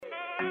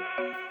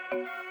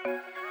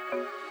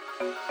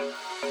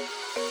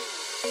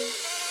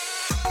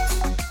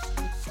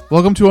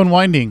Welcome to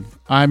Unwinding.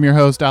 I'm your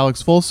host,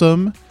 Alex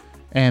Folsom,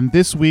 and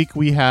this week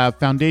we have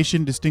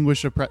Foundation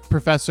Distinguished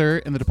Professor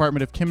in the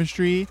Department of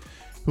Chemistry,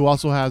 who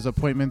also has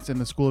appointments in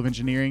the School of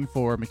Engineering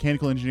for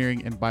Mechanical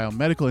Engineering and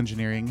Biomedical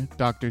Engineering,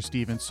 Dr.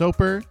 Steven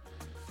Soper.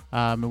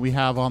 And we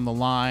have on the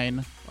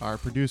line our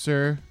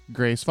producer,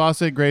 Grace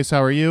Fawcett. Grace,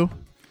 how are you?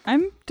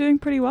 I'm doing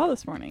pretty well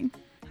this morning.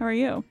 How are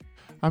you?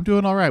 I'm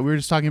doing all right. We were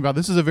just talking about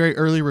this is a very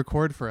early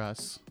record for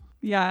us.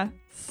 Yeah,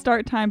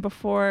 start time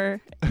before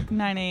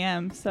 9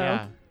 a.m. So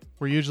yeah.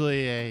 We're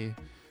usually a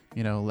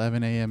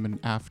 11 a.m. and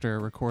after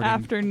recording.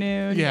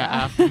 Afternoon. Yeah,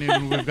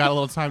 afternoon. We've got a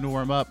little time to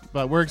warm up,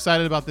 but we're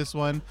excited about this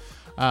one.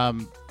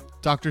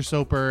 Dr.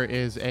 Soper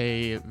is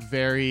a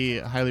very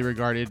highly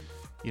regarded,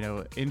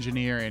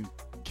 engineer and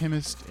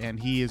chemist, and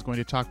he is going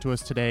to talk to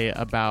us today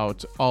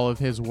about all of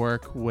his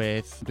work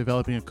with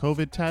developing a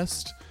COVID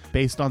test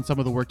based on some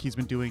of the work he's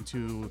been doing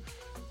to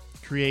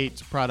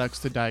create products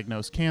to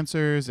diagnose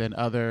cancers and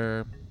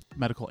other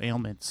medical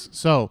ailments.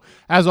 So,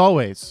 as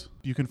always,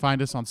 you can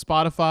find us on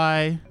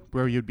Spotify,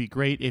 where you'd be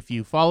great if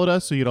you followed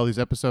us so you get all these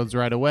episodes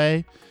right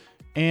away.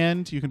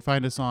 And you can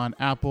find us on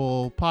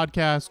Apple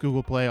Podcasts,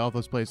 Google Play, all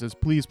those places.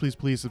 Please, please,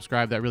 please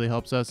subscribe. That really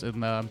helps us.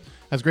 And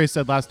as Grace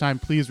said last time,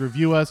 please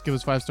review us. Give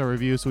us 5-star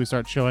reviews so we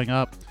start showing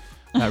up.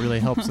 That really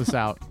helps us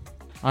out.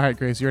 All right,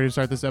 Grace, you ready to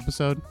start this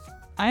episode?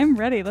 I'm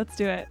ready. Let's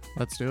do it.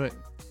 Let's do it.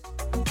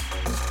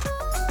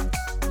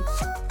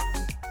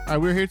 All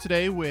right, we're here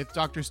today with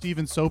Dr.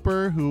 Steven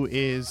Soper, who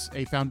is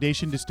a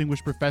Foundation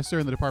Distinguished Professor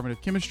in the Department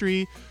of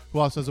Chemistry, who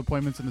also has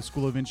appointments in the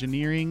School of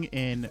Engineering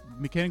in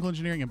Mechanical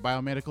Engineering and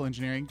Biomedical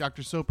Engineering.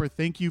 Dr. Soper,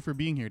 thank you for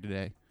being here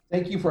today.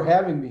 Thank you for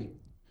having me.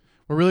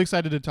 We're really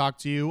excited to talk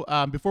to you.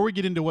 Before we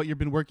get into what you've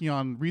been working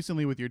on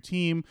recently with your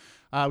team,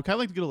 we kind of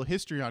like to get a little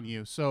history on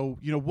you. So,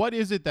 what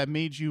is it that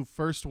made you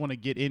first want to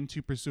get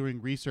into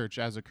pursuing research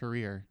as a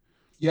career?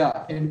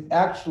 Yeah, and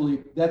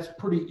actually, that's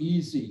pretty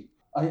easy.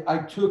 I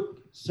took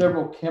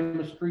several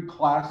chemistry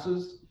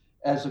classes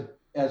as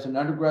an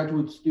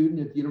undergraduate student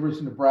at the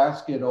University of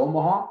Nebraska at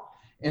Omaha,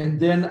 and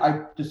then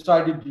I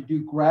decided to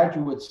do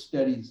graduate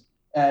studies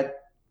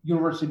at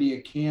University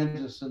of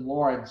Kansas in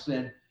Lawrence,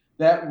 and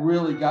that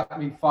really got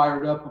me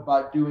fired up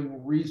about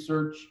doing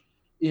research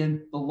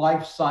in the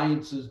life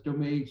sciences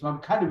domain. So I'm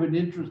kind of an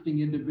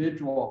interesting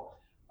individual.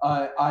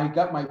 I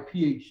got my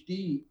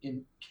PhD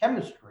in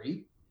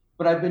chemistry,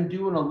 but I've been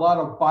doing a lot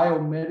of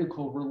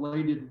biomedical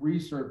related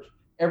research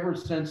ever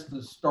since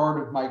the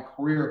start of my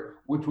career,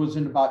 which was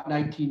in about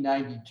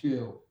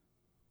 1992.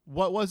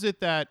 What was it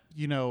that,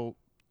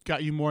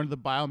 got you more into the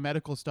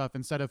biomedical stuff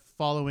instead of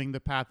following the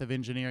path of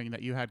engineering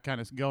that you had kind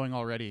of going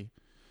already?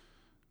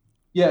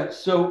 Yeah,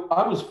 so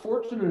I was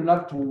fortunate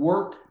enough to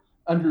work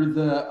under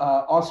the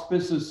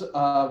auspices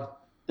of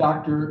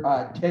Dr.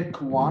 Ted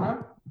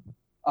Kawana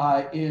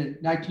in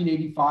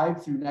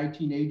 1985 through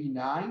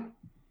 1989.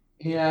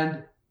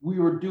 And we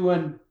were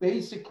doing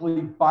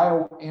basically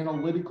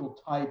bioanalytical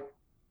type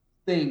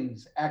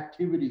things,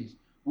 activities,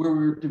 where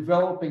we were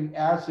developing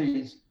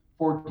assays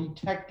for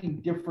detecting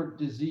different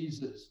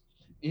diseases.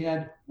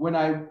 And when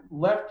I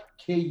left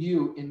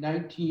KU in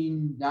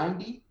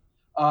 1990,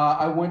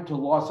 I went to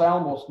Los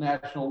Alamos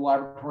National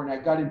Laboratory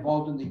and I got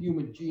involved in the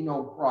Human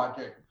Genome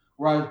Project,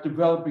 where I was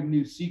developing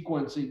new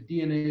sequencing,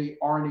 DNA,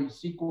 RNA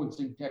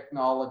sequencing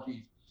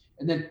technologies.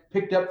 And then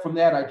picked up from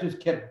that, I just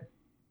kept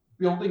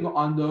building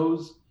on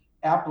those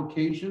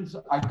applications.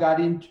 I got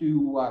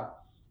into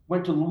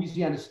went to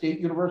Louisiana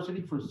State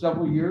University for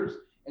several years,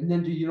 and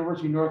then to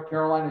University of North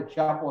Carolina at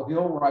Chapel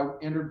Hill, where I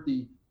entered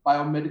the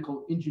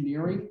biomedical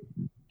engineering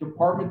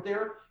department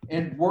there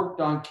and worked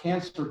on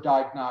cancer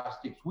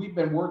diagnostics. We've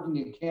been working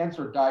in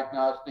cancer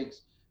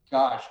diagnostics,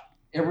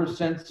 ever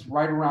since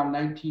right around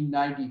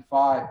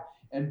 1995,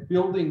 and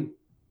building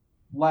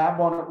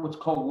what's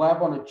called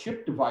lab on a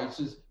chip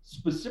devices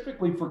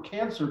specifically for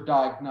cancer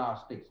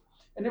diagnostics.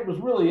 And it was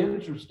really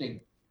interesting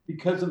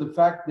because of the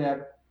fact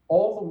that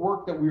all the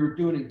work that we were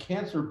doing in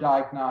cancer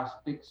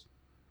diagnostics,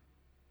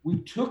 we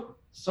took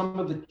some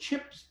of the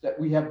chips that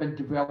we have been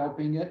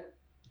developing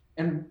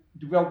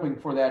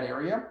for that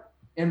area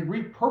and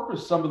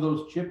repurposed some of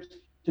those chips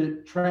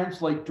to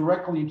translate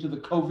directly into the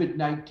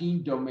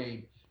COVID-19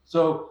 domain.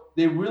 So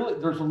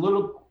there's a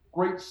little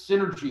great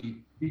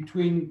synergy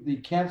between the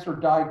cancer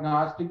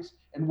diagnostics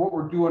and what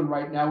we're doing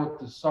right now with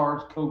the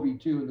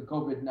SARS-CoV-2 and the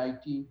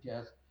COVID-19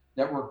 test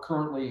that we're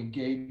currently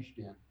engaged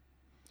in.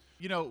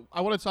 I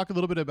want to talk a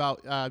little bit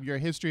about your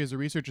history as a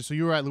researcher. So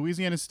you were at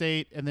Louisiana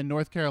State and then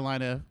North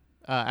Carolina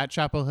at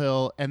Chapel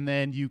Hill, and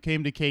then you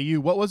came to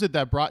KU. What was it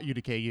that brought you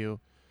to KU?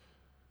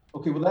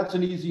 Okay, well, that's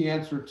an easy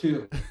answer,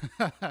 too.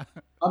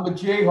 I'm a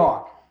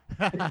Jayhawk.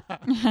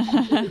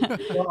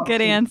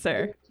 Good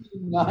answer.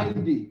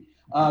 1990.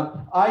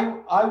 I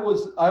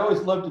always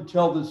love to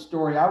tell this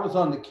story. I was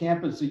on the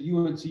campus of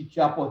UNC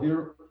Chapel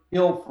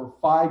Hill for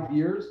 5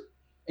 years,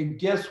 and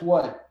guess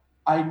what?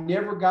 I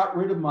never got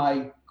rid of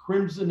my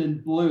crimson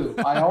and blue.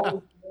 I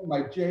always wore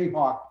my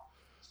Jayhawk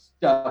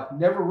stuff.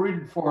 Never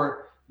rooted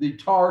for the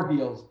Tar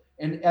Heels.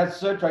 And as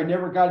such, I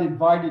never got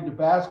invited to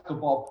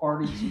basketball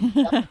parties.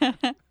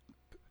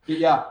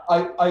 Yeah,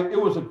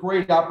 it was a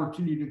great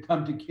opportunity to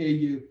come to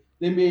KU.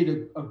 They made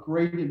a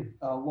great and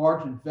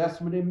large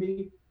investment in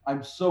me.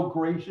 I'm so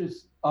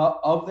gracious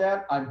of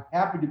that. I'm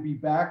happy to be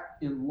back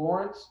in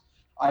Lawrence.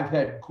 I've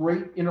had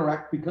great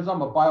because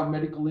I'm a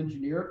biomedical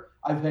engineer.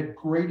 I've had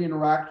great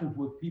interactions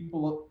with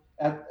people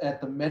at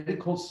the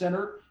medical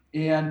center,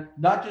 and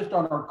not just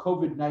on our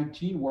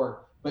COVID-19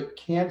 work, but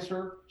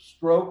cancer,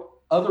 stroke,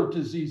 other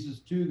diseases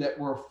too that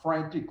we're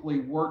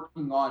frantically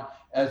working on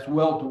as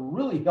well to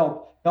really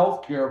help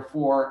healthcare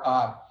for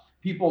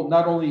people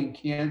not only in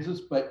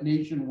Kansas, but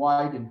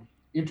nationwide and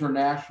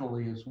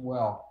internationally as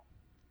well.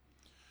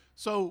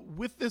 So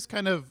with this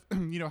kind of,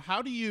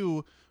 how do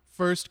you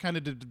first kind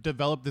of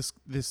develop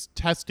this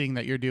testing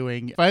that you're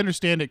doing? If I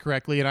understand it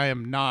correctly, and I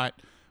am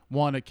not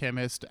a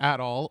chemist at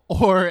all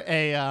or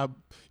a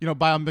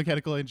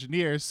biomechanical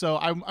engineer, so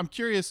I'm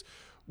curious.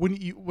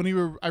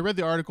 I read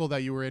the article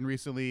that you were in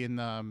recently in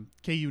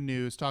KU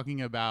News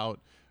talking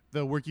about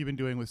the work you've been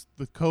doing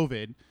with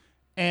COVID,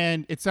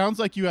 and it sounds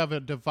like you have a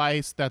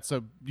device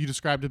you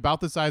described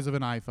about the size of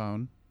an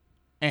iPhone,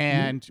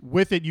 and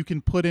with it you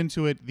can put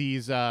into it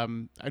these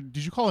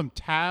did you call them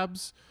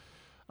tabs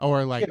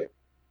or like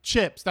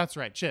chips? That's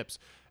right, chips.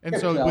 And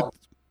so with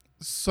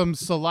some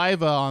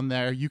saliva on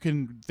there, you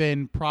can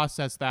then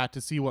process that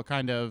to see what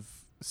kind of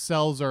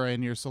cells are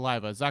in your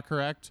saliva. Is that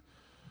correct?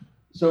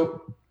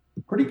 So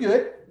pretty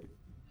good.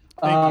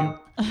 Thank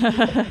you.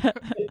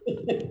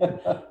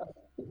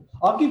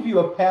 I'll give you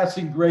a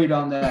passing grade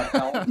on that,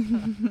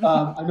 Alan.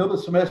 I know the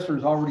semester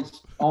is already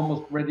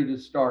almost ready to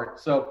start.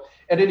 So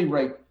at any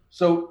rate,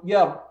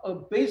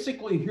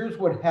 basically here's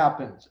what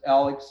happens,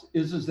 Alex,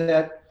 is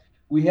that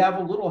we have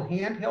a little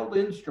handheld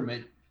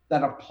instrument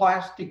that a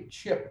plastic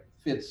chip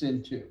fits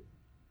into.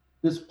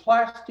 This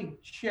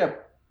plastic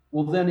chip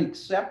will then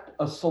accept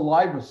a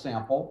saliva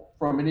sample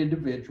from an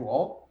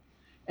individual.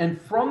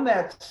 And from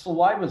that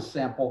saliva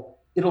sample,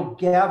 it'll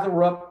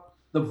gather up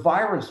the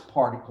virus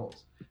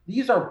particles.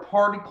 These are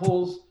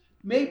particles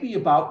maybe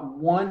about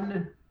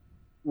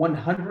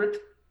 1/100th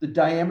the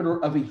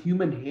diameter of a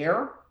human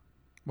hair.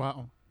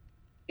 Wow.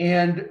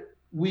 And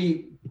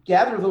we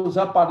gather those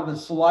up out of the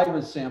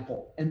saliva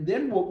sample. And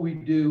then what we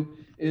do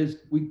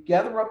is we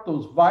gather up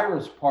those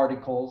virus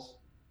particles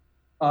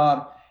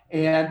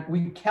and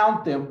we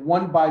count them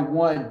one by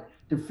one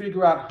to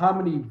figure out how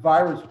many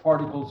virus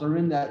particles are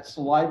in that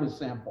saliva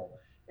sample.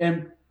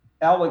 And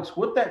Alex,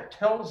 what that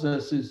tells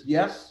us is,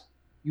 yes,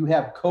 you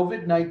have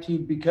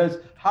COVID-19, because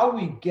how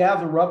we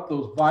gather up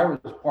those virus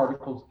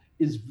particles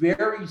is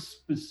very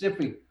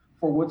specific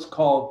for what's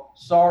called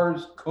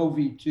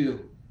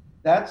SARS-CoV-2.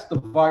 That's the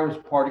virus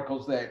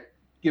particles that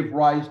give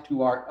rise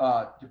to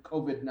our to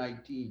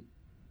COVID-19.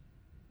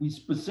 We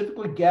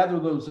specifically gather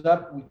those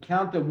up, we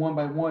count them one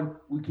by one,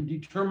 we can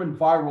determine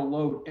viral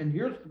load. And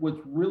here's what's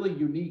really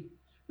unique.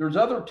 There's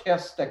other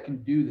tests that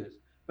can do this,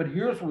 but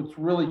here's what's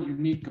really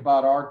unique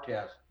about our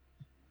test.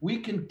 We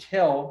can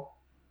tell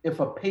if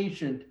a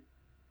patient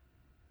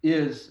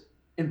is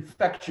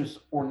infectious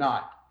or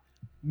not.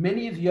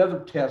 Many of the other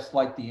tests,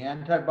 like the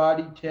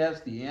antibody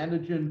test, the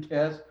antigen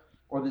test,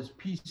 or this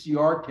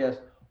PCR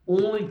test,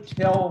 only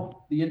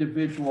tell the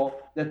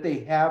individual that they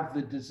have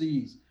the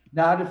disease,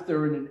 not if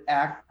they're in an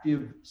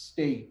active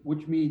state,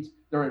 which means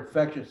they're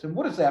infectious. And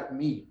what does that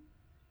mean?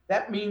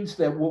 That means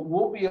that what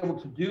we'll be able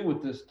to do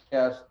with this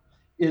test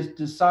is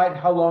decide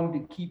how long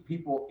to keep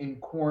people in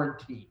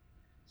quarantine.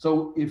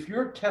 So if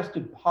you're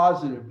tested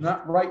positive,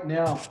 not right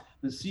now,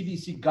 the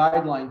CDC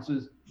guidelines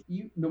is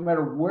no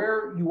matter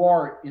where you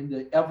are in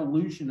the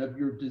evolution of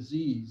your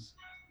disease,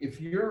 if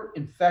you're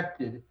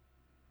infected,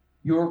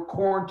 you're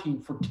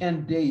quarantined for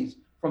 10 days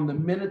from the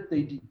minute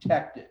they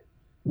detect it.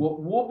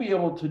 What we'll be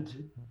able to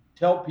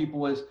tell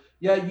people is,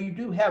 yeah, you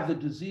do have the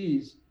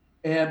disease,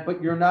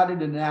 but you're not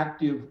in an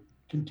active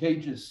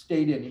contagious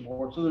state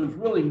anymore. So there's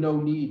really no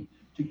need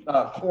to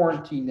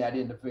quarantine that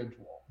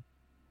individual.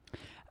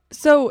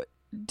 So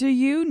do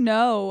you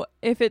know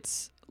if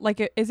it's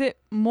is it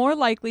more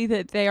likely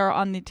that they are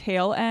on the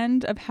tail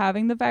end of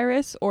having the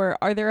virus, or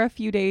are there a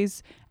few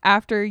days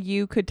after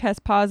you could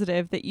test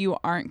positive that you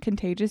aren't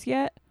contagious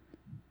yet?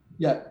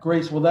 Yeah,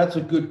 Grace, well, that's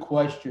a good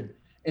question.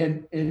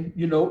 And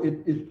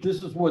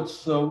this is what's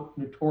so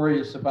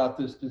notorious about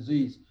this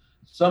disease.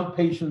 Some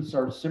patients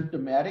are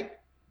symptomatic,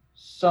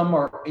 some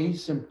are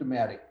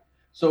asymptomatic.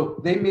 So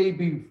they may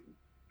be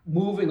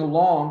moving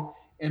along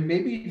and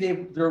maybe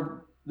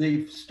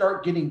they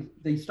start getting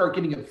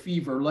a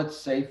fever, let's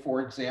say,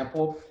 for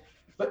example,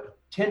 but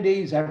 10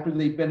 days after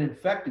they've been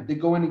infected, they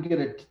go in and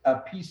get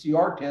a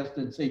PCR test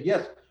and say,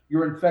 yes,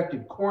 you're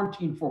infected,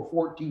 quarantine for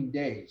 14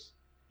 days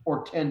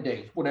or 10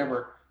 days,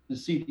 whatever the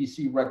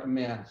CDC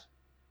recommends.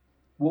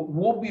 What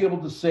we'll be able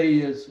to say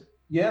is,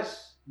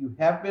 yes, you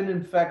have been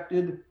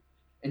infected,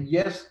 and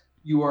yes,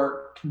 you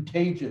are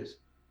contagious.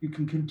 You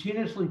can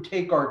continuously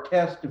take our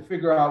test to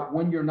figure out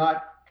when you're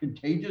not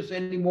contagious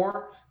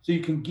anymore, so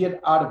you can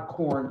get out of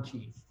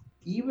quarantine.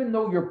 Even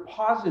though you're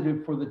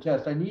positive for the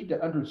test, I need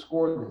to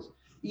underscore this.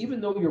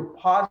 even though you're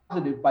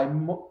positive by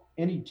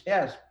any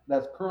test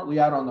that's currently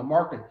out on the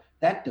market,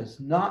 that does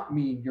not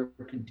mean you're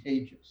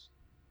contagious.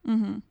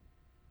 Mm-hmm.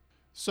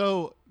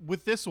 So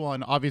with this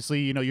one,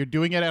 obviously, you're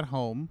doing it at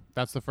home.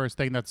 That's the first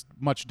thing that's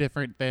much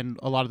different than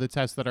a lot of the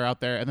tests that are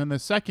out there. And then the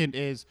second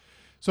is,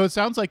 so it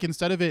sounds like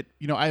instead of it,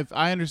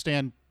 I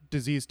understand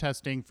disease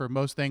testing for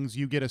most things.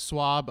 You get a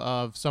swab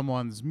of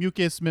someone's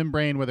mucous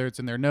membrane, whether it's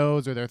in their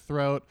nose or their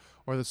throat,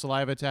 or the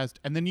saliva test,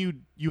 and then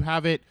you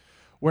have it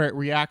where it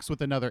reacts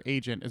with another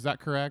agent. Is that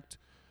correct?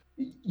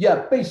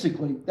 Yeah,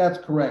 basically, that's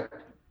correct.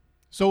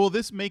 So will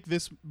this make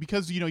this,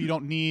 because you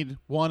don't need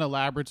one, a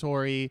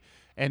laboratory,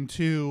 and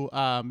two,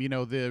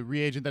 the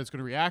reagent that it's going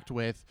to react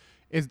with,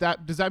 does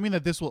that mean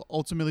that this will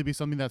ultimately be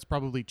something that's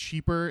probably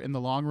cheaper in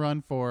the long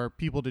run for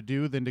people to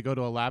do than to go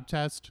to a lab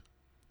test?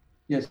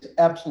 Yes,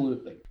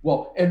 absolutely.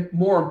 Well, and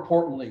more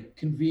importantly,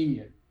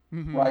 convenient,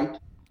 right?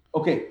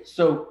 Okay,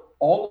 so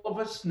all of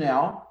us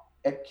now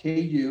at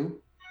KU,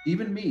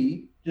 even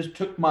me, just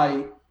took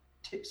my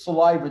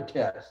saliva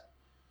test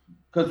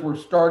because we're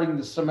starting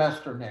the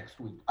semester next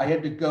week. I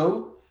had to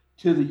go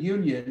to the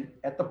union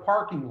at the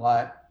parking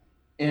lot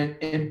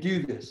and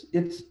do this.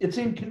 It's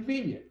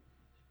inconvenient.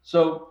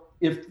 So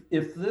if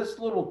this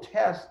little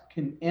test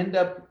can end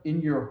up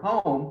in your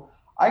home,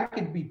 I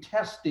could be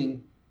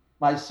testing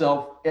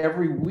myself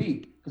every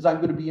week because I'm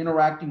going to be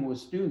interacting with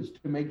students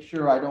to make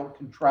sure I don't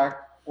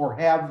contract or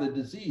have the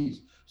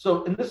disease.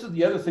 So, and this is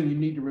the other thing you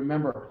need to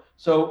remember.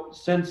 So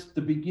since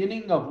the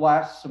beginning of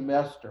last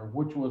semester,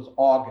 which was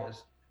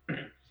August,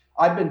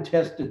 I've been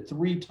tested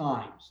three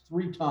times,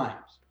 which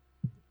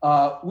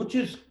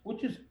is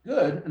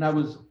good. And I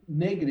was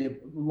negative.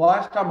 The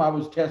last time I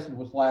was tested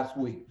was last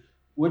week,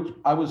 which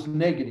I was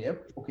negative.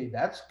 Okay,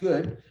 that's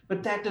good.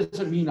 But that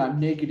doesn't mean I'm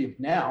negative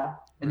now.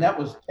 And that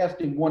was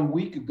testing 1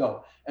 week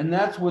ago. And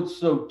that's what's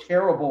so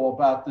terrible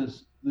about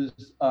this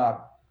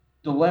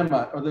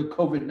dilemma or the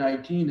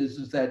COVID-19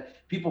 is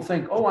that people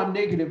think, oh, I'm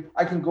negative.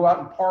 I can go out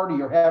and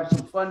party or have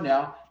some fun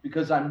now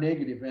because I'm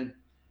negative. And,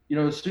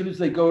 as soon as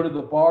they go to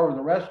the bar or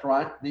the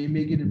restaurant, they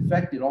may get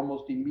infected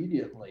almost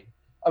immediately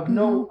of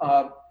no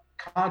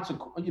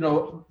consequence.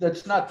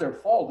 That's not their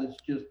fault. It's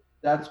just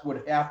that's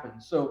what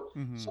happens. So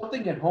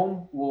something at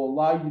home will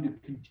allow you to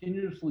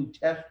continuously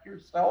test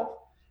yourself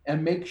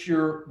and make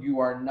sure you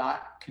are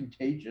not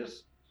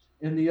contagious.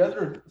 And the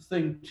other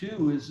thing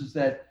too is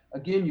that,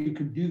 again, you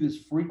can do this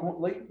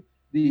frequently.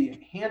 The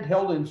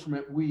handheld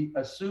instrument we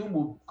assume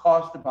will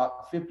cost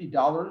about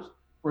 $50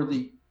 for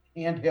the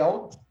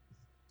handheld.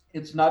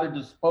 It's not a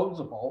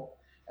disposable.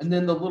 And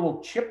then the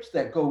little chips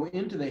that go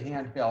into the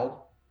handheld,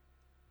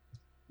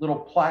 little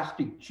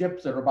plastic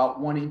chips that are about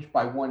 1 inch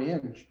by 1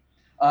 inch,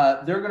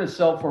 they're going to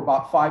sell for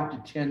about $5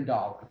 to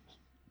 $10.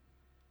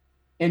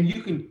 And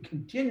you can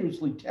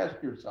continuously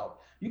test yourself.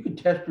 You can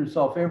test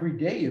yourself every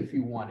day if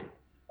you wanted.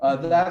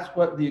 That's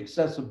what the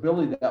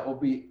accessibility that will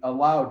be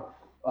allowed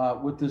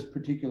with this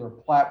particular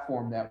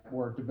platform that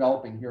we're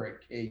developing here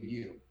at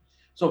KU.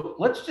 So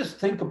let's just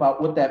think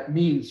about what that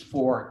means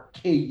for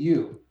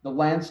KU, the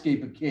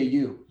landscape of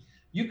KU.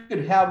 You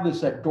could have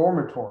this at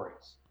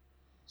dormitories.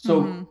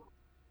 So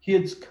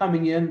kids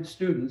coming in,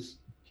 students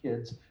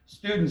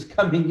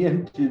coming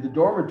into the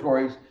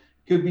dormitories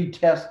could be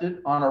tested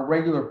on a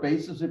regular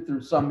basis if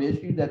there's some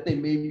issue that they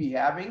may be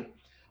having.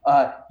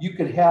 You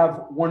could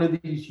have one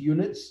of these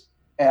units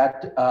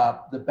at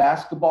the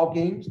basketball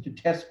games to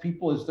test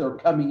people as they're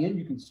coming in.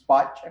 You can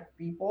spot check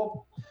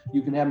people.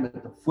 You can have them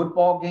at the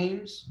football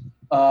games.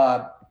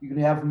 You can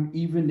have them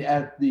even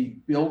at the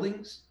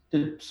buildings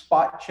to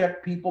spot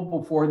check people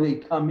before they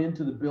come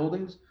into the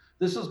buildings.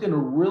 This is going to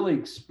really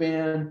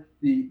expand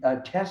the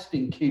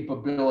testing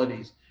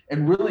capabilities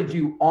and really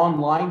do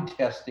online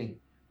testing.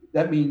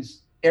 That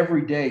means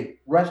every day.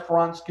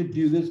 Restaurants could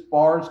do this,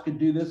 bars could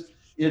do this.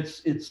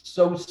 It's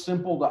so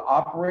simple to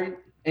operate.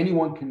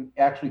 Anyone can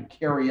actually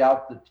carry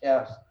out the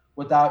test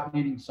without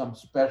needing some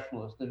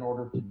specialist in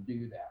order to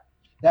do that.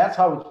 That's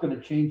how it's going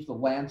to change the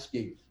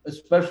landscape,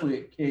 especially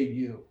at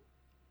KU.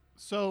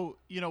 So,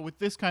 with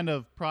this kind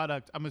of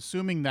product, I'm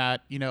assuming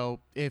that,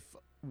 if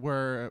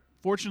we're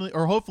fortunately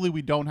or hopefully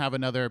we don't have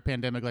another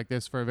pandemic like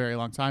this for a very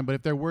long time, but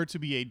if there were to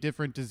be a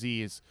different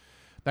disease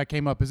that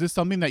came up, is this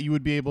something that you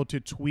would be able to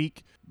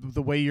tweak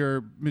the way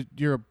your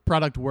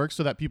product works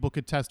so that people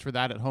could test for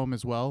that at home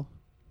as well?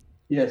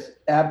 Yes,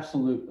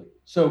 absolutely.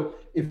 So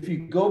if you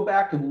go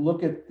back and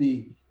look at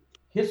the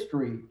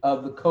history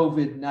of the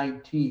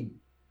COVID-19,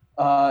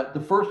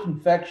 the first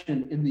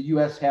infection in the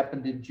US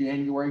happened in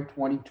January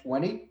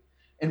 2020.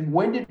 And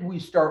when did we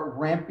start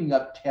ramping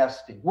up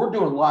testing? We're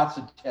doing lots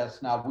of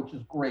tests now, which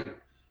is great.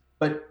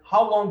 But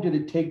how long did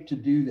it take to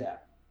do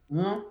that?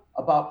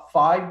 About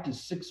 5 to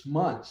 6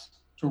 months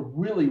to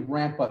really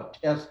ramp up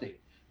testing.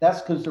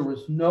 That's because there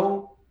was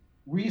no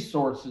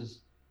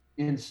resources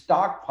in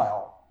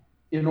stockpile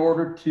in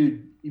order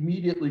to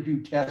immediately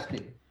do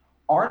testing.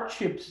 Our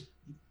chips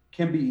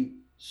can be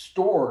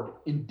stored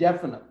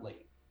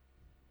indefinitely.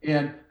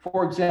 And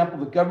for example,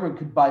 the government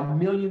could buy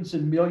millions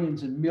and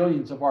millions and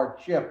millions of our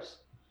chips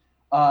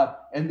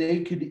and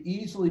they could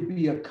easily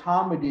be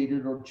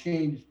accommodated or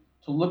changed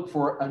to look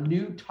for a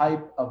new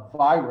type of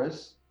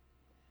virus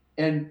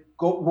and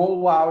go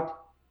roll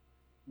out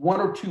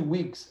 1 or 2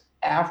 weeks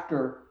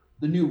after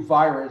the new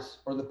virus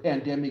or the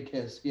pandemic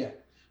has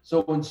hit.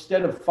 So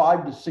instead of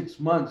 5 to 6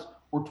 months,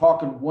 we're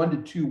talking 1 to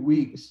 2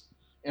 weeks.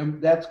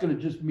 And that's going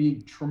to just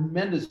mean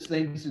tremendous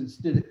things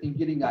in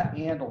getting a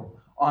handle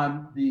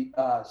on the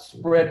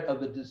spread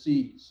of the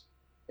disease.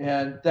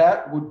 And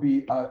that would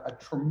be a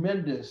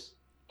tremendous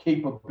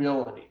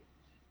capability.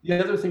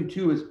 The other thing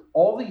too is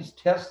all these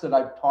tests that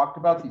I've talked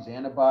about, these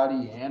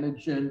antibody,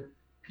 antigen,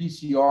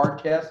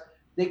 PCR tests,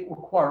 they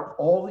require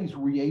all these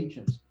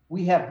reagents.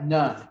 We have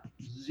none,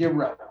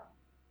 zero.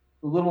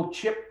 The little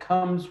chip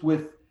comes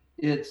with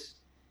its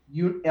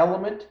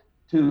element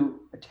to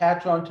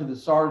attach onto the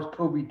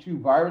SARS-CoV-2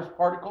 virus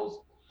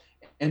particles,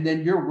 and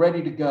then you're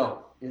ready to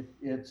go.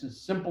 It's as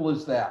simple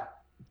as that.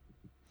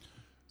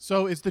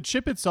 So is the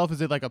chip itself,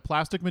 is it like a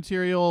plastic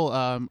material?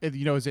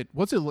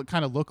 What's it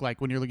kind of look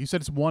like when you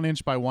said it's 1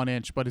 inch by 1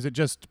 inch, but does it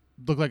just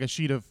look like a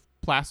sheet of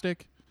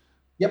plastic?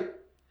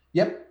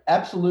 Yep,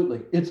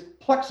 absolutely. It's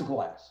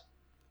plexiglass.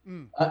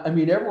 I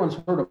mean, everyone's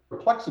heard of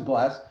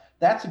plexiglass.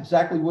 That's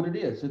exactly what it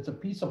is. It's a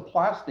piece of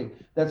plastic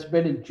that's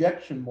been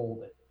injection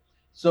molded.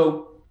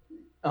 So,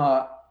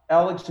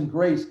 Alex and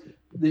Grace,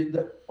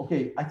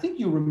 okay, I think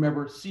you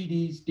remember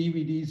CDs,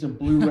 DVDs, and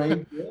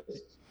Blu-ray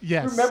discs.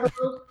 Yes. Remember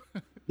those?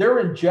 They're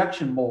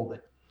injection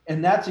molded.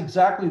 And that's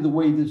exactly the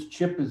way this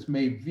chip is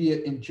made,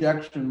 via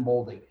injection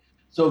molding.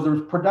 So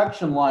there's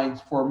production lines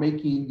for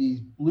making these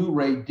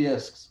Blu-ray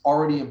discs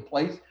already in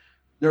place.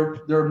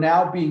 They're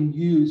now being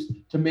used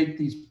to make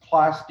these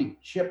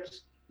plastic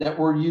chips that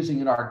we're using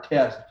in our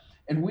test.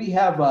 And we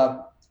have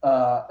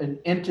an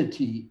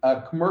entity,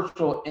 a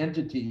commercial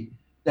entity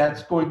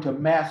that's going to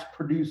mass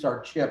produce our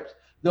chips.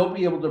 They'll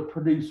be able to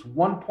produce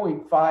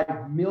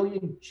 1.5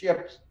 million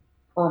chips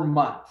per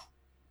month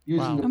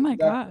using wow. Oh my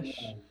gosh.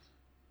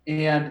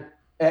 And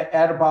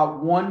at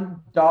about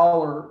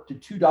 $1 to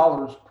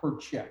 $2 per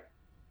chip.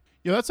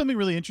 That's something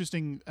really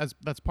interesting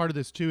that's part of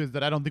this too, is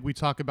that I don't think we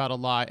talk about a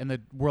lot in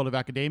the world of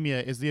academia,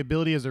 is the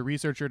ability as a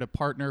researcher to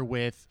partner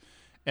with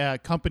a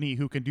company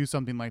who can do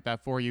something like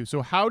that for you.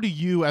 So how do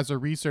you as a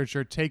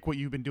researcher take what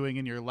you've been doing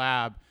in your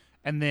lab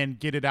and then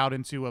get it out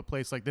into a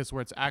place like this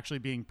where it's actually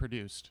being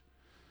produced?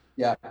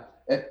 Yeah,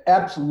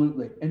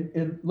 absolutely.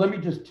 And let me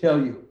just tell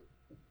you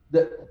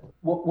that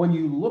when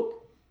you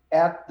look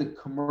at the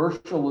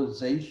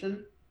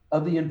commercialization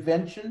of the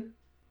invention,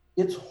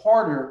 it's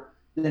harder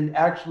than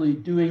actually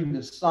doing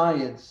the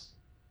science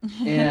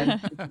and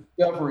the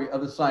discovery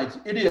of the science.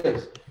 It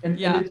is. And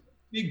it's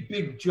a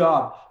big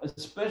job,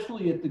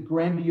 especially at the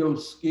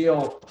grandiose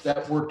scale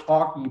that we're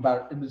talking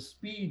about and the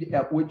speed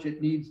at which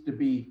it needs to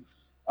be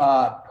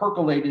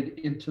percolated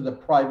into the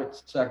private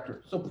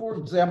sector. So for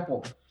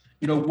example,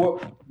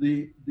 what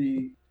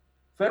the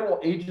federal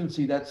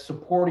agency that's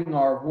supporting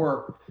our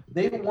work,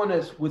 they want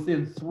us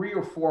within 3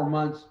 or 4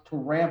 months to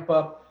ramp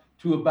up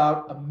to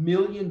about 1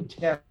 million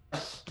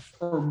tests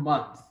per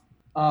month.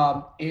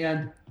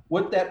 And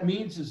what that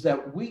means is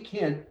that we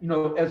can't,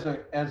 as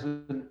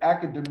an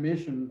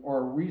academician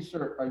or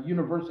a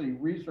university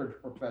research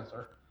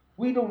professor,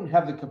 we don't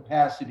have the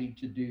capacity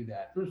to do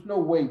that. There's no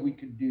way we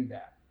can do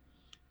that.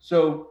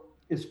 So,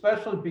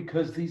 especially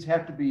because these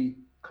have to be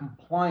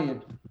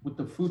compliant with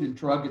the Food and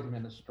Drug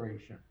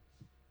Administration.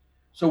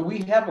 So we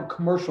have a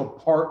commercial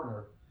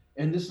partner,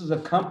 and this is a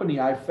company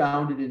I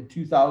founded in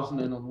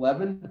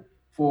 2011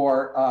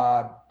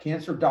 for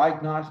cancer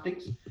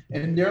diagnostics,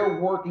 and they're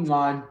working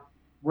on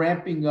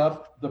ramping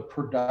up the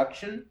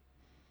production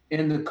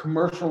and the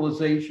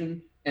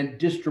commercialization and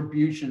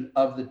distribution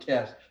of the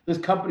test. This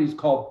company is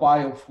called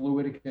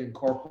Biofluidica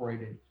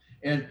Incorporated,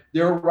 and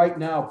they're right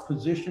now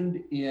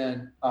positioned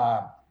in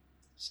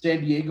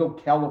San Diego,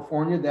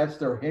 California. That's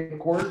their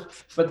headquarters,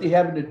 but they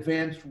have an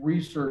advanced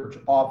research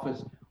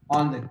office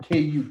on the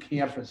KU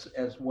campus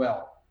as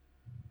well.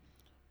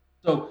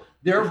 So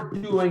they're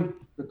doing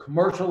the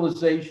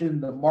commercialization,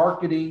 the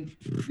marketing,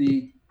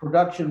 the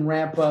production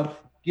ramp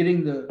up,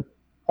 getting the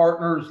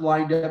partners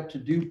lined up to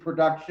do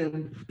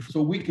production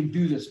so we can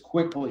do this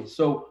quickly.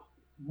 So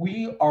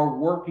we are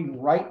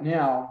working right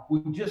now.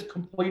 We just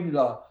completed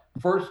a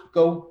first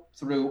go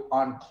through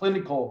on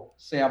clinical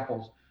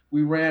samples.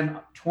 We ran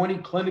 20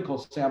 clinical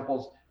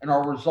samples and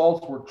our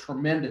results were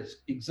tremendous,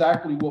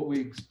 exactly what we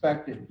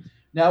expected.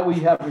 Now we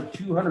have a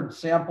 200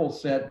 sample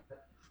set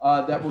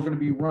that we're going to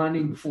be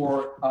running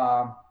for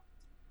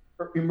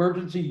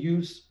emergency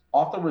use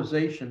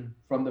authorization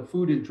from the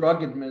Food and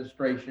Drug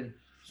Administration.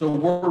 So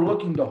we're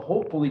looking to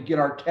hopefully get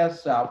our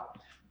tests out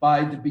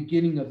by the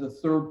beginning of the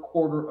third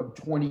quarter of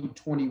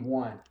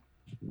 2021.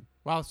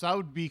 Wow, so that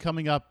would be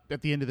coming up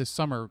at the end of this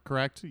summer,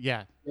 correct?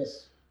 Yeah.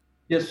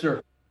 Yes,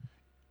 sir.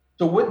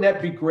 So wouldn't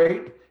that be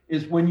great?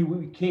 Is when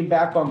we came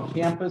back on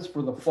campus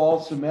for the fall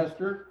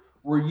semester,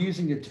 we're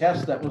using a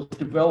test that was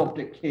developed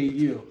at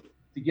KU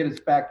to get us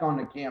back on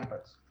the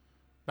campus.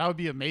 That would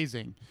be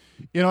amazing.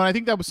 And I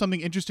think that was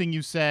something interesting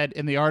you said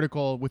in the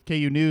article with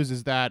KU News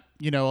is that,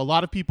 a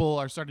lot of people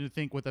are starting to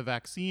think with a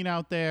vaccine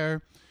out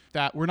there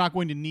that we're not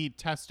going to need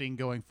testing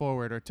going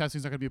forward, or testing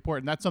is not going to be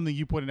important. That's something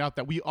you pointed out,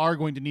 that we are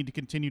going to need to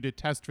continue to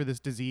test for this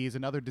disease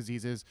and other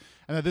diseases,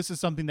 and that this is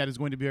something that is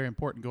going to be very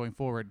important going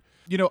forward.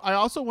 I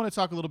also want to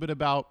talk a little bit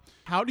about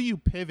how do you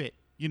pivot.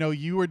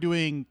 You were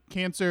doing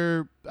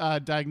cancer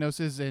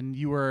diagnosis, and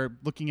you were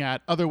looking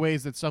at other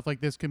ways that stuff like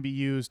this can be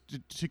used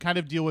to kind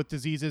of deal with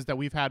diseases that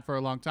we've had for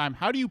a long time.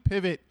 How do you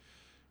pivot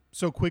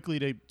so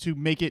quickly to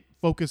make it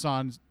focus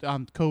on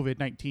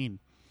COVID-19?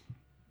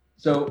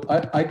 So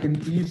I can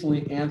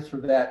easily answer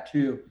that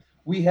too.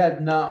 We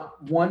had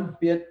not one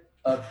bit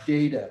of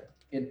data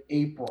in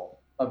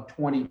April of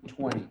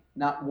 2020,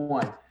 not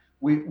one.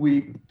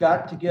 We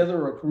got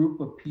together a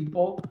group of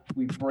people,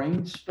 we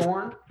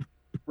brainstormed,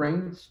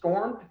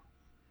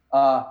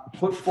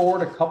 put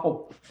forward a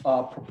couple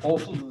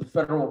proposals to the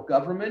federal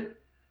government,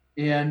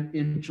 and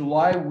in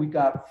July we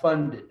got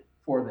funded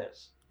for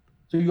this.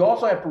 So you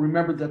also have to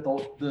remember that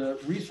the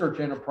research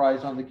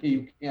enterprise on the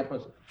KU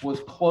campus was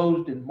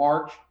closed in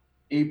March,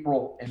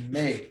 April, and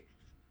May.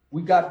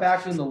 We got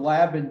back in the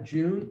lab in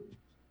June,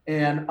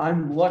 and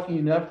I'm lucky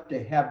enough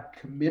to have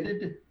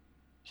committed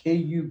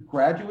KU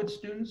graduate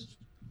students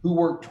who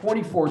work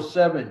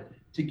 24/7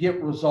 to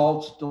get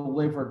results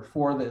delivered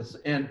for this.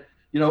 And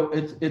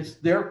it's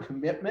their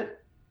commitment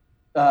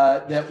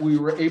that we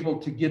were able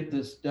to get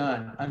this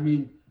done. I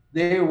mean,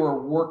 they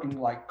were working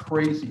like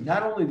crazy.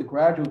 Not only the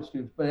graduate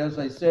students, but as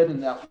I said in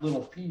that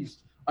little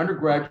piece,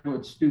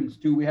 undergraduate students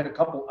too. We had a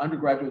couple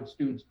undergraduate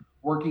students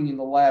working in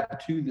the lab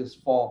too this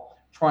fall,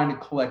 trying to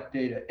collect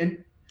data.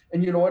 And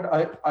you know what?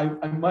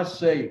 I must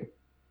say,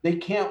 they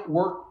can't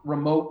work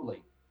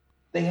remotely.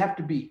 They have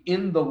to be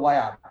in the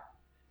lab.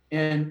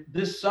 And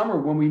this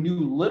summer, when we knew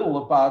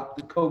little about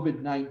the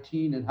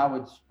COVID-19 and how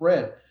it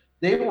spread,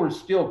 they were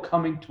still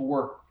coming to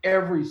work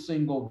every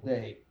single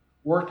day,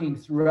 working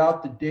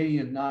throughout the day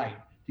and night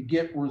to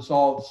get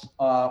results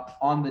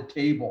on the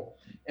table,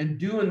 and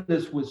doing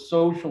this with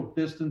social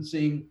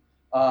distancing,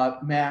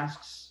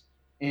 masks,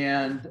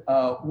 and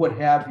what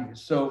have you.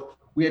 So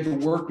we had to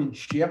work in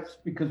shifts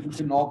because we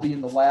couldn't all be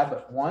in the lab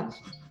at once.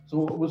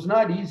 So it was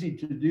not easy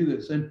to do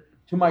this. And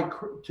to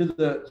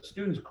the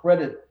students'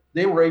 credit,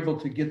 they were able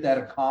to get that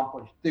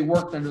accomplished. They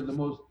worked under the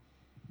most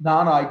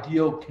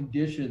non-ideal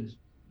conditions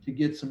to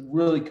get some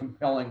really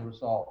compelling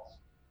results.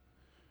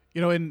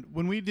 And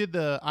when we did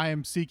the I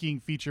Am Seeking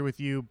feature with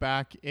you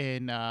back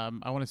in, I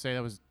want to say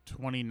that was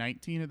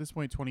 2019 at this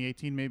point,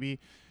 2018 maybe,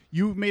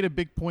 you made a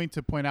big point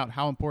to point out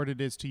how important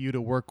it is to you to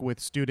work with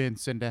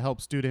students and to help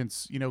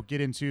students,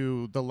 get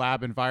into the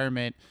lab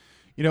environment.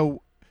 Can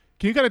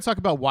you kind of talk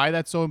about why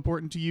that's so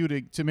important to you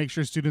to make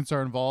sure students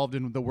are involved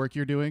in the work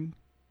you're doing?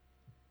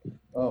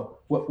 Oh,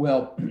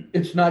 well,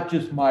 it's not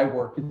just my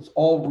work. It's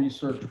all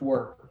research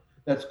work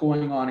that's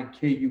going on at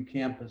KU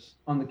campus,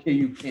 on the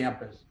KU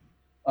campus,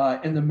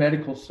 in the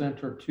medical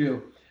center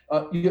too.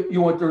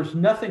 There's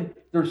nothing,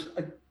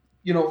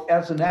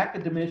 as an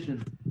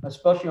academician,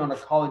 especially on a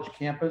college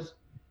campus,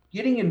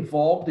 getting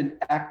involved in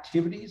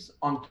activities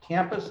on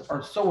campus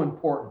are so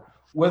important.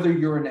 Whether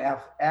you're an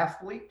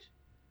athlete,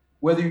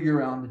 whether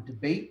you're on the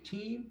debate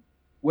team,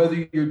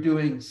 whether you're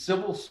doing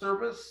civil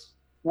service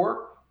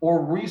work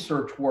or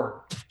research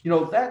work,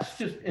 that's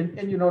just,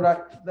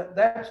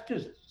 that's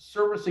just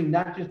servicing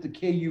not just the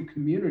KU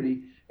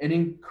community and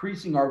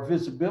increasing our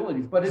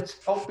visibility, but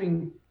it's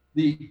helping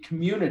the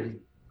community,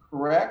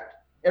 correct?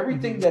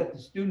 Everything that the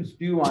students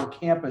do on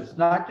campus,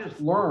 not just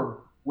learn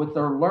what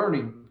they're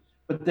learning,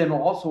 but then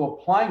also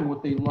applying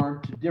what they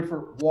learn to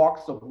different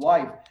walks of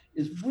life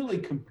is really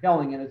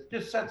compelling. And it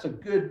just sets a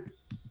good,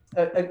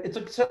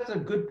 sets a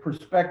good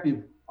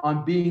perspective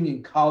on being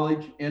in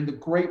college and the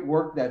great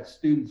work that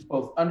students,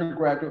 both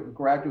undergraduate and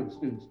graduate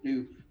students,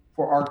 do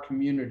for our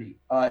community.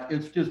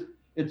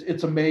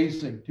 It's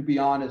amazing, to be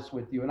honest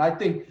with you. And I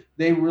think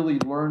they really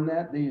learn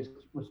that. They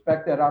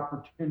respect that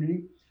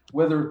opportunity,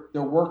 whether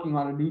they're working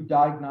on a new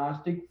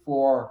diagnostic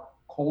for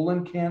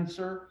colon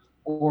cancer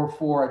or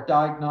for a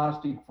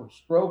diagnostic for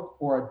stroke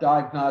or a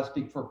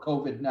diagnostic for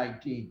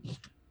COVID-19.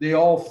 They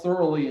all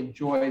thoroughly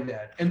enjoy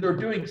that. And they're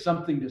doing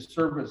something to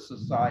service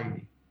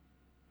society.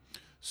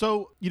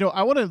 So,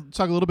 I want to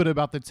talk a little bit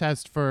about the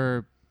test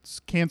for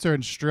cancer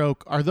and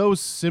stroke. Are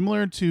those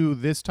similar to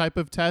this type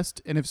of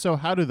test? And if so,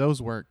 how do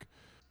those work?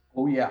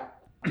 Oh, yeah.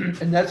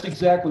 And that's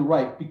exactly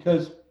right,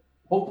 because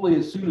hopefully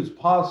as soon as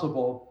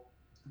possible,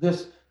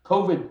 this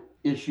COVID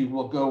issue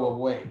will go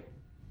away.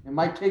 It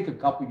might take a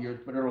couple of years,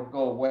 but it'll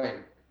go away.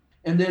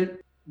 And then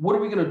what are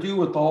we going to do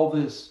with all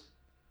this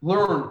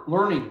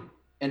learning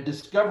and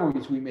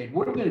discoveries we made?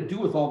 What are we going to do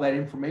with all that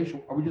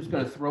information? Are we just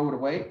going to throw it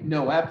away?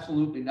 No,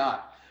 absolutely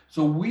not.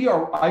 So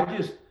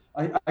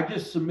I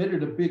just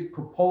submitted a big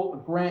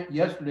grant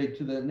yesterday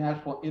to the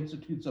National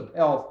Institutes of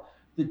Health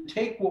to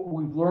take what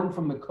we've learned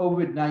from the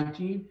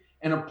COVID-19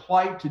 and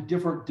apply it to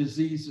different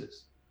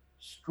diseases: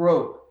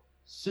 stroke,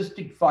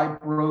 cystic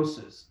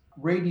fibrosis,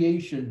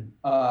 radiation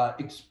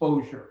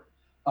exposure,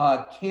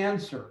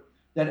 cancer.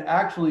 that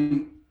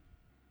actually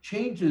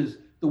changes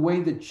the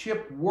way the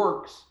chip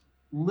works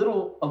a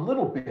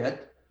little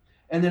bit,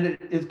 and then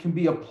it can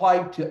be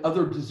applied to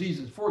other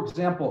diseases. For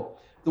example,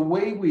 the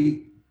way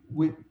we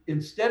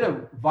instead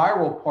of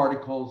viral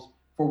particles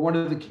for one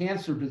of the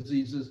cancer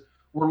diseases,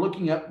 we're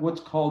looking at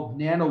what's called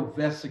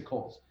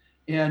nanovesicles.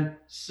 And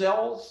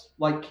cells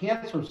like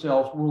cancer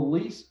cells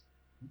release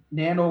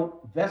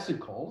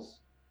nanovesicles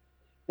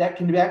that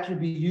can actually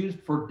be used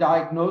for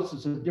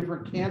diagnosis of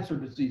different cancer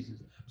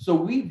diseases. So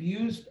we've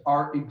used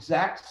our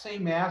exact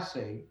same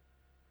assay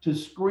to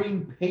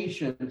screen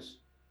patients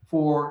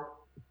for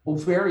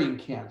ovarian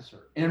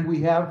cancer. And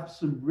we have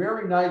some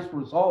very nice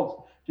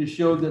results to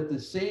show that the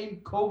same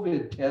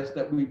COVID test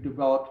that we've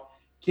developed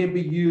can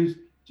be used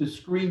to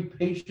screen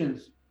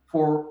patients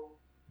for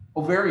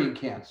ovarian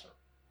cancer.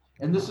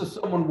 And this is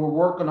someone we're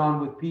working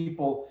on with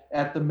people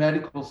at the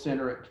medical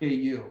center at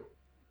KU.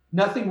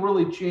 Nothing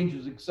really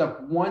changes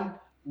except one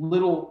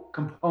little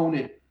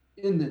component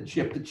in the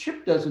chip. The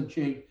chip doesn't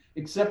change,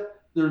 except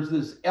there's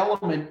this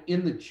element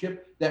in the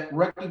chip that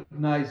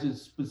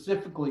recognizes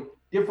specifically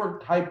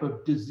different type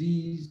of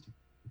diseased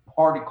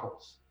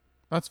particles.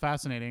 That's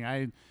fascinating.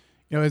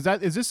 Is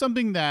this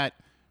something that,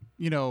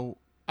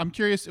 I'm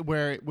curious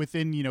where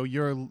within,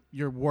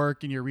 your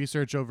work and your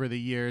research over the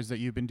years that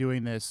you've been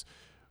doing this,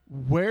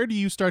 where do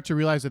you start to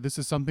realize that this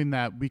is something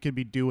that we could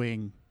be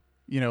doing,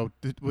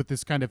 with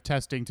this kind of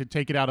testing to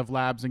take it out of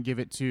labs and give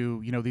it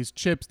to, these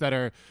chips that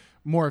are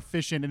more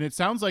efficient? And it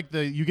sounds like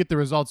you get the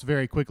results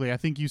very quickly. I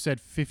think you said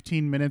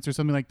 15 minutes or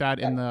something like that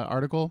in the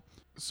article.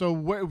 So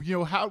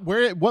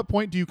at what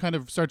point do you kind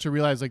of start to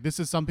realize like this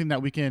is something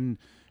that we can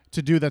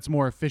to do that's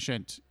more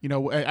efficient?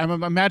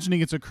 I'm imagining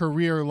it's a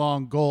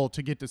career-long goal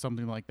to get to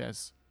something like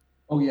this.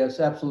 Oh, yes,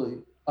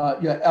 absolutely.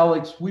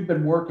 Alex, we've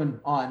been working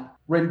on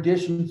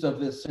renditions of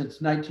this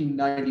since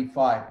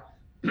 1995.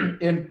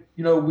 And,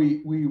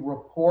 we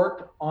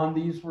report on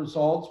these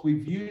results.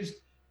 We've used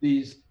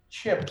these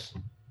chips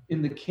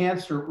in the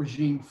cancer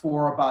regime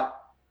for about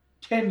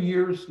 10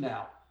 years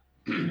now.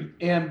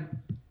 And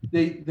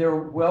they're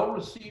well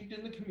received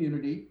in the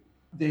community.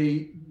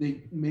 They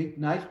make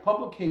nice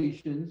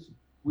publications.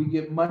 We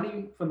get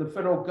money from the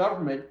federal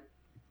government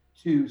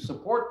to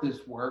support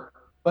this work,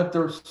 but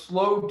they're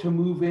slow to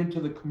move into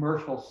the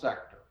commercial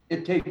sector.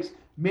 It takes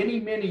many,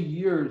 many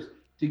years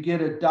to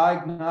get a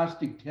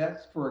diagnostic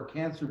test for a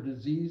cancer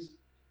disease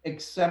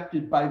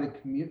accepted by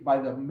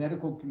the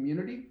medical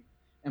community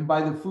and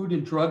by the Food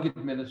and Drug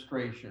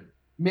Administration.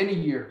 Many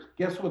years.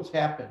 Guess what's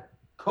happened?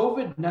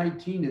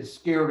 COVID-19 has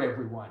scared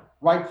everyone,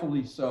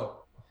 rightfully so.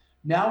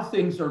 Now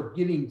things are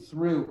getting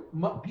through.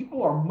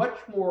 People are much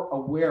more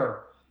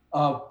aware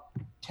of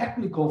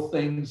technical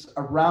things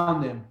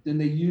around them than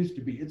they used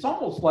to be. It's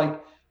almost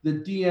like the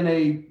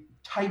DNA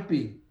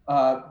typing,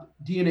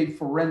 DNA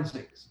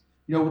forensics.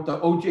 With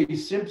the O.J.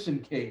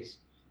 Simpson case,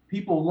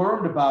 people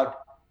learned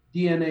about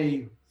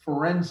DNA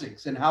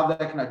forensics and how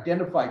that can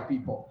identify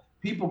people.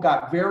 People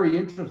got very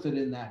interested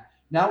in that.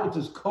 Now with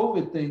this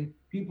COVID thing,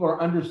 people are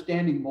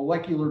understanding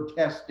molecular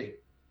testing,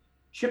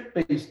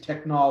 chip-based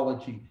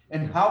technology,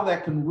 and how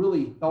that can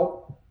really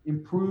help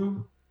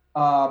improve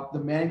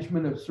the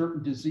management of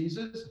certain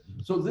diseases.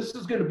 So this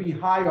is going to be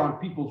high on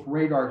people's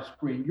radar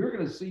screen. You're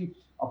going to see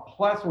a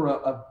plethora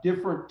of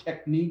different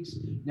techniques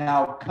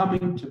now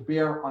coming to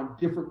bear on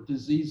different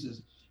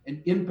diseases. And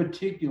in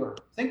particular,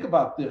 think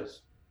about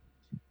this.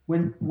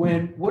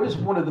 What is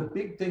one of the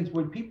big things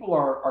when people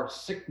are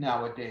sick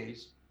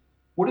nowadays,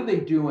 what are they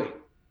doing?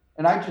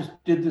 And I just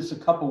did this a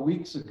couple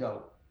weeks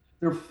ago.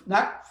 They're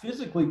not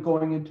physically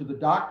going into the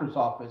doctor's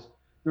office.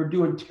 They're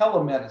doing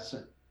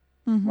telemedicine,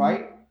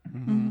 right?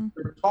 Mm-hmm.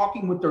 They're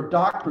talking with their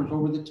doctors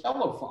over the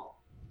telephone.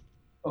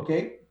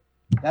 Okay,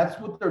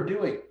 that's what they're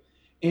doing.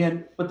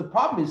 But the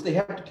problem is they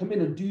have to come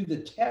in and do the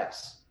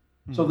tests.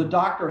 So the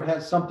doctor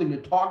has something to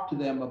talk to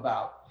them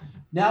about.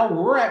 Now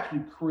we're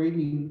actually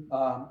creating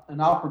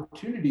an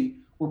opportunity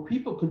where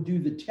people can do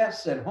the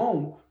tests at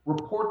home,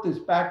 report this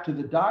back to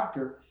the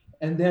doctor,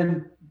 and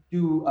then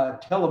do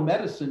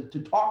telemedicine to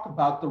talk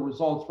about the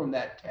results from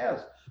that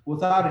test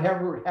without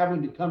ever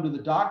having to come to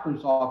the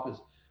doctor's office.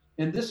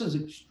 And this is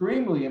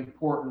extremely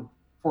important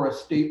for a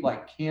state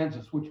like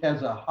Kansas, which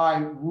has a high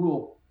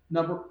rural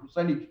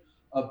percentage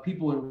of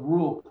people in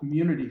rural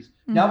communities.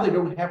 Mm-hmm. Now they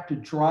don't have to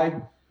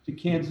drive to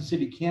Kansas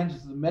City,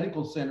 Kansas, the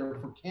medical center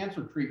for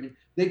cancer treatment.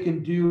 They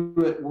can do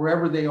it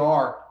wherever they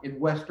are in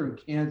Western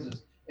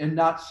Kansas and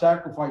not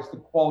sacrifice the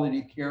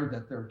quality care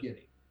that they're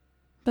getting.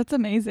 That's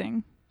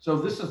amazing. So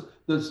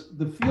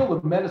the field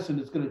of medicine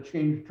is going to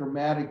change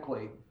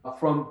dramatically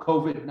from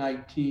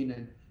COVID-19.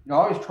 And I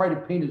always try to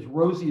paint as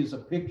rosy as a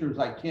picture as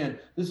I can.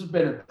 This has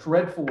been a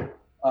dreadful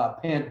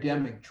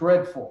pandemic,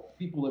 dreadful.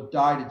 People have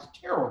died. It's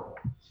terrible.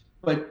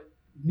 But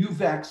new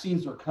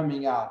vaccines are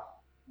coming out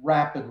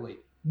rapidly.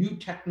 New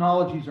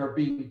technologies are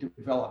being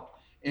developed.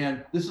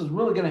 And this is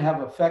really going to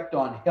have effect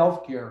on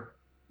healthcare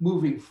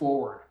moving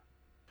forward.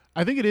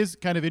 I think it is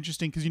kind of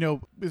interesting because,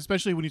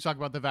 especially when you talk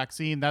about the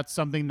vaccine, that's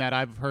something that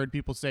I've heard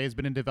people say has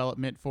been in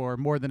development for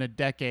more than a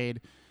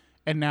decade.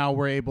 and now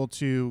we're able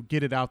to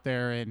get it out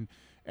there and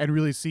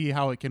really see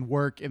how it can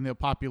work in the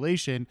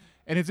population.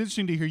 And it's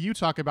interesting to hear you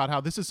talk about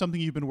how this is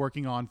something you've been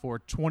working on for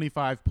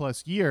 25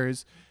 plus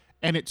years,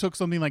 and it took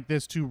something like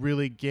this to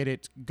really get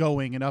it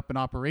going and up and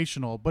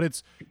operational.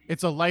 But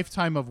it's a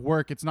lifetime of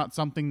work. It's not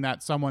something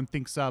that someone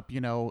thinks up,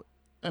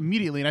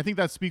 immediately. And I think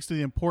that speaks to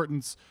the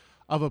importance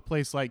of a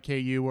place like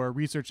KU or a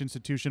research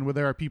institution where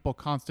there are people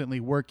constantly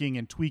working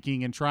and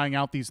tweaking and trying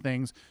out these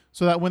things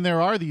so that when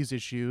there are these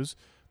issues,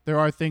 there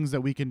are things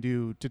that we can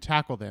do to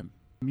tackle them.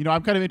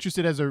 I'm kind of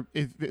interested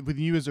with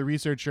you as a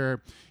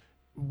researcher,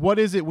 what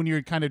is it when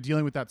you're kind of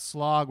dealing with that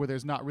slog where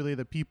there's not really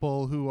the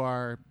people who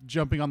are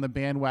jumping on the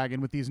bandwagon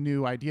with these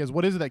new ideas?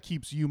 What is it that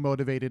keeps you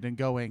motivated and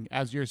going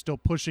as you're still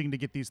pushing to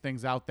get these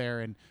things out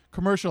there and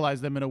commercialize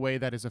them in a way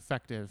that is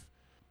effective?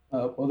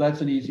 Well,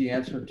 that's an easy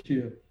answer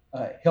too.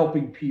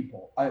 Helping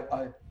people.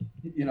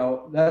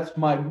 That's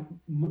my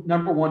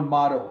number one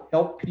motto.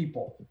 Help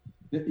people.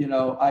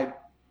 We've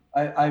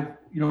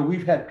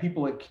had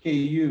people at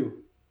KU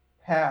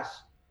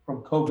pass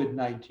from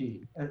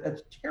COVID-19.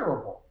 That's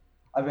terrible.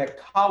 I've had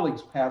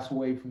colleagues pass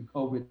away from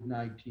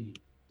COVID-19.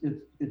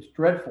 It's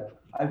dreadful.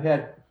 I've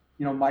had,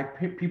 my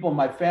people in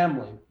my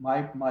family,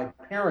 my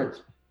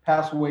parents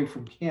pass away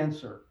from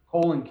cancer,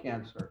 colon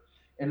cancer.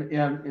 And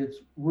it's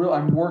real.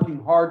 I'm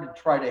working hard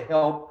to try to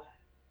help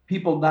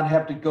people not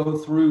have to go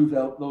through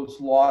those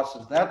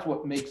losses. That's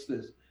what makes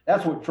this.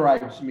 That's what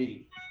drives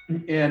me.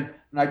 And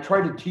I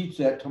try to teach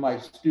that to my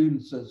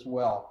students as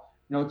well.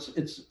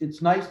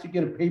 It's nice to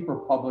get a paper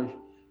published,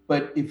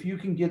 but if you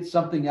can get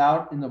something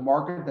out in the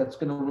market that's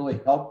going to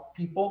really help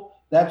people,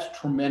 that's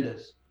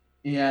tremendous.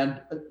 And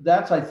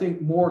that's, I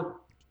think, more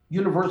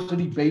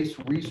university-based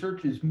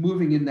research is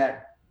moving in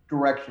that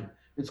direction.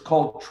 It's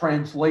called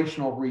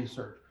translational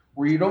research,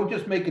 where you don't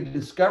just make a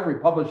discovery,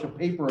 publish a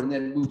paper, and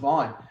then move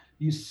on.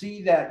 You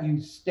see that you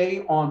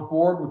stay on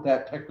board with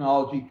that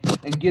technology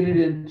and get it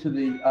into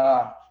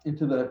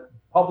the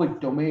public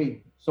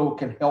domain so it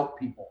can help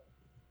people.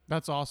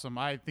 That's awesome.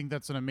 I think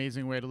that's an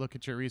amazing way to look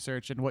at your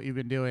research and what you've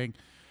been doing.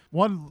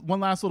 One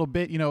last little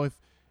bit,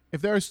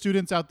 if there are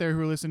students out there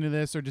who are listening to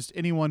this or just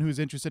anyone who's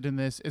interested in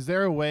this, is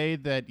there a way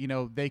that,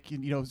 they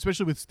can,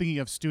 especially with thinking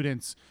of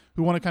students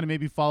who want to kind of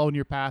maybe follow in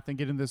your path and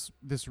get in this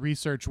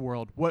research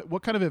world,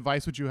 what kind of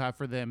advice would you have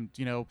for them,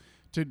 to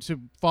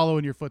follow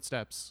in your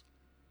footsteps?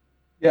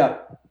 Yeah.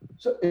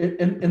 So,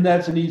 and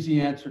that's an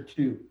easy answer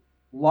too.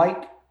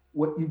 Like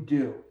what you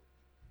do.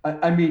 I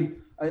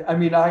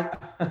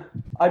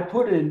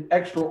put in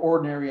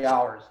extraordinary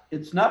hours.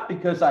 It's not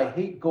because I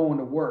hate going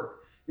to work.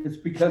 It's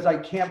because I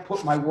can't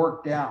put my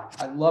work down.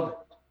 I love it.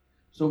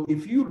 So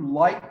if you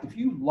like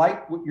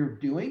what you're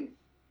doing,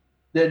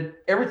 then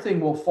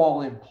everything will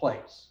fall in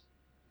place.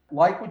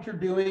 Like what you're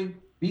doing,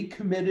 be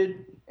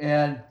committed,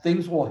 and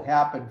things will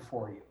happen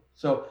for you.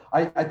 So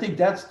I think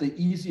that's the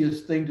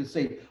easiest thing to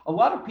say. A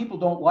lot of people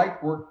don't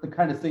like work, the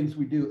kind of things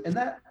we do, and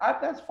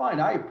that's fine.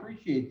 I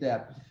appreciate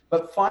that.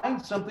 But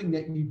find something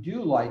that you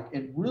do like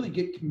and really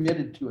get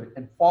committed to it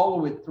and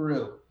follow it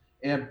through.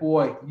 And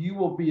boy, you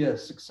will be a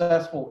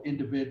successful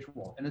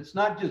individual. And it's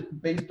not just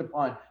based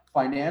upon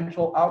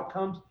financial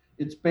outcomes.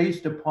 It's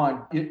based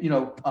upon,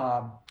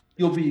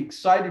 you'll be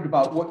excited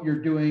about what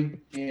you're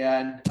doing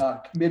and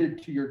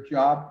committed to your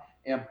job.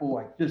 And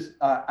boy,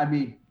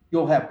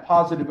 you'll have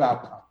positive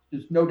outcomes.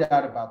 There's no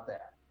doubt about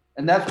that.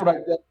 And that's what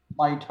I've done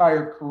my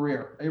entire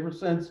career. Ever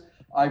since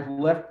I've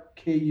left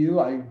KU,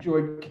 I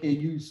enjoyed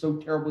KU so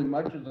terribly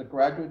much as a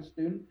graduate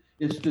student.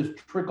 It's just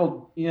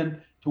trickled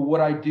in to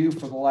what I do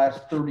for the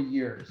last 30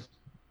 years.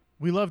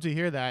 We love to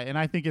hear that. And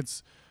I think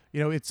it's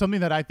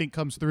something that I think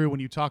comes through when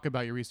you talk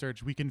about your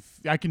research.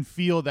 I can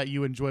feel that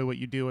you enjoy what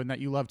you do and that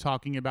you love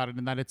talking about it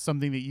and that it's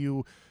something that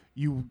you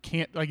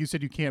can't, like you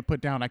said, you can't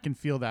put down. I can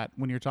feel that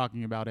when you're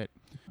talking about it.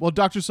 Well,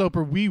 Dr.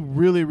 Soper, we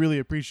really, really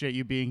appreciate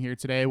you being here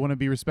today. I want to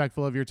be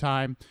respectful of your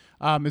time.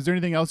 Is there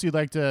anything else you'd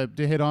like to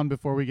hit on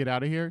before we get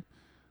out of here?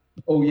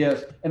 Oh,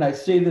 yes. And I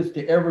say this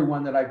to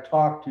everyone that I've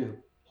talked to.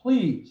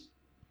 Please,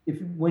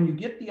 when you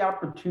get the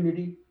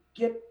opportunity,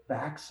 get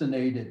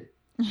vaccinated.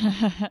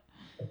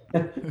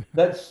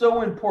 That's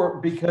so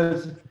important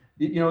because,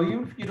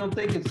 even if you don't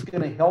think it's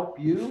going to help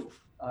you,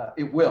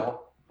 it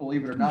will,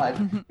 believe it or not,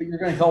 but you're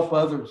going to help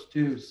others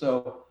too.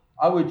 So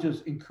I would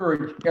just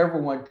encourage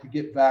everyone to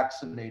get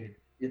vaccinated.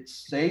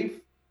 It's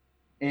safe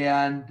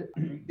and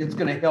it's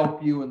going to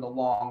help you in the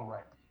long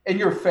run and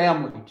your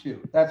family too.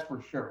 That's for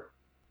sure.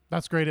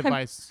 That's great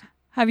advice.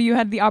 Have you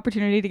had the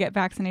opportunity to get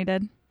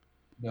vaccinated?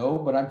 No,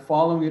 but I'm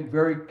following it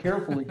very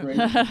carefully, Grace.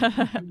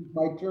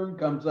 My turn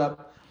comes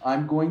up,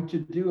 I'm going to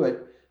do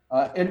it.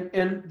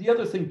 And the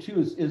other thing too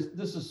is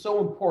this is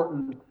so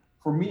important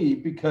for me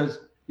because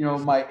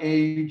my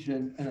age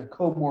and a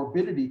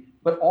comorbidity,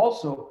 but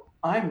also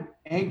I'm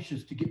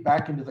anxious to get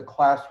back into the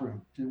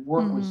classroom to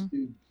work with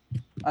students.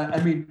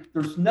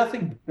 There's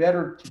nothing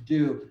better to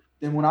do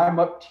than when I'm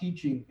up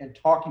teaching and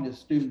talking to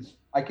students,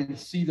 I can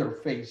see their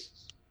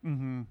faces.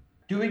 Mm-hmm.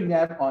 Doing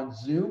that on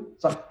Zoom.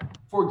 So,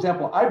 for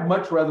example, I'd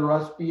much rather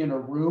us be in a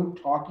room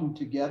talking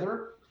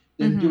together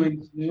than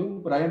doing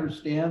Zoom, but I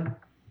understand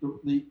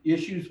the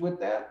issues with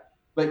that.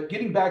 But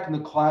getting back in the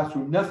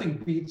classroom, nothing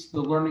beats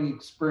the learning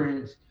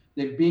experience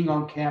than being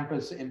on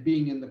campus and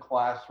being in the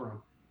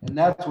classroom. And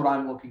that's what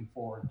I'm looking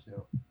forward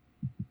to.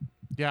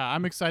 Yeah,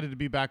 I'm excited to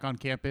be back on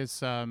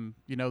campus.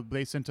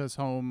 They sent us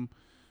home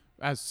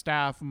as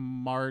staff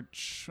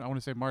March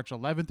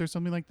 11th or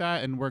something like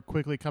that. And we're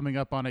quickly coming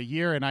up on a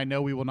year, and I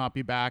know we will not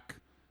be back,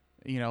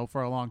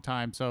 for a long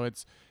time. So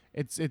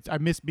I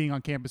miss being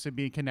on campus and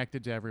being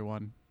connected to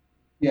everyone.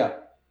 Yeah,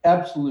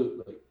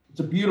 absolutely. It's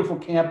a beautiful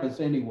campus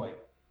anyway.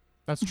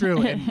 That's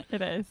true. And,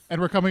 it is.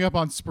 And we're coming up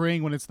on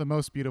spring when it's the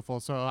most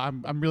beautiful. So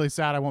I'm really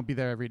sad I won't be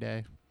there every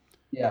day.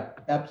 Yeah,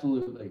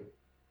 absolutely.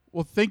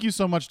 Well, thank you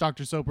so much,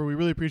 Dr. Soper. We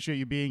really appreciate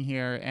you being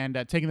here and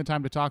taking the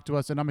time to talk to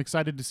us. And I'm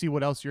excited to see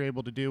what else you're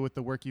able to do with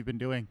the work you've been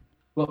doing.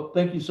 Well,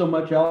 thank you so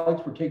much,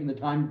 Alex, for taking the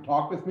time to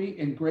talk with me.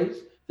 And Grace,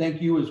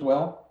 thank you as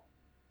well.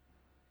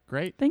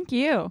 Great. Thank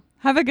you.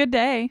 Have a good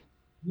day.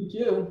 You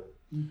too.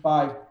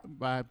 Bye.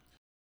 Bye.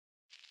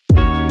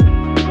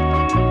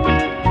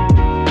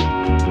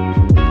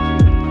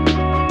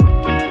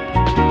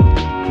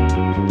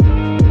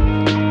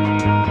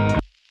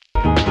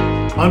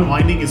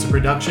 Unwinding is a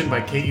production by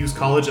KU's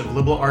College of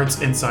Liberal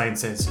Arts and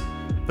Sciences.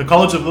 The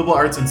College of Liberal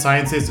Arts and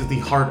Sciences is the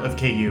heart of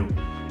KU.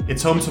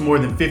 It's home to more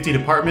than 50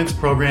 departments,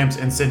 programs,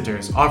 and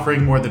centers,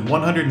 offering more than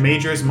 100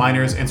 majors,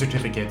 minors, and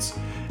certificates.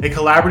 A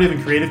collaborative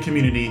and creative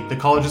community, the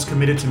college is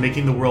committed to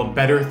making the world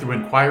better through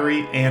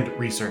inquiry and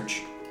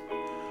research.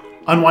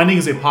 Unwinding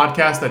is a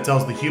podcast that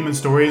tells the human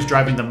stories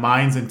driving the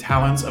minds and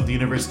talents of the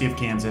University of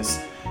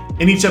Kansas.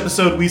 In each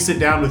episode, we sit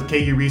down with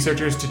KU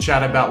researchers to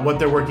chat about what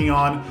they're working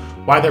on,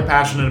 why they're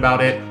passionate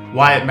about it,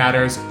 why it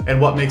matters, and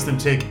what makes them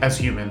tick as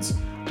humans.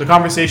 The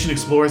conversation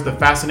explores the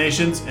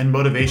fascinations and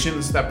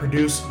motivations that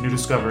produce new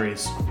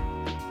discoveries.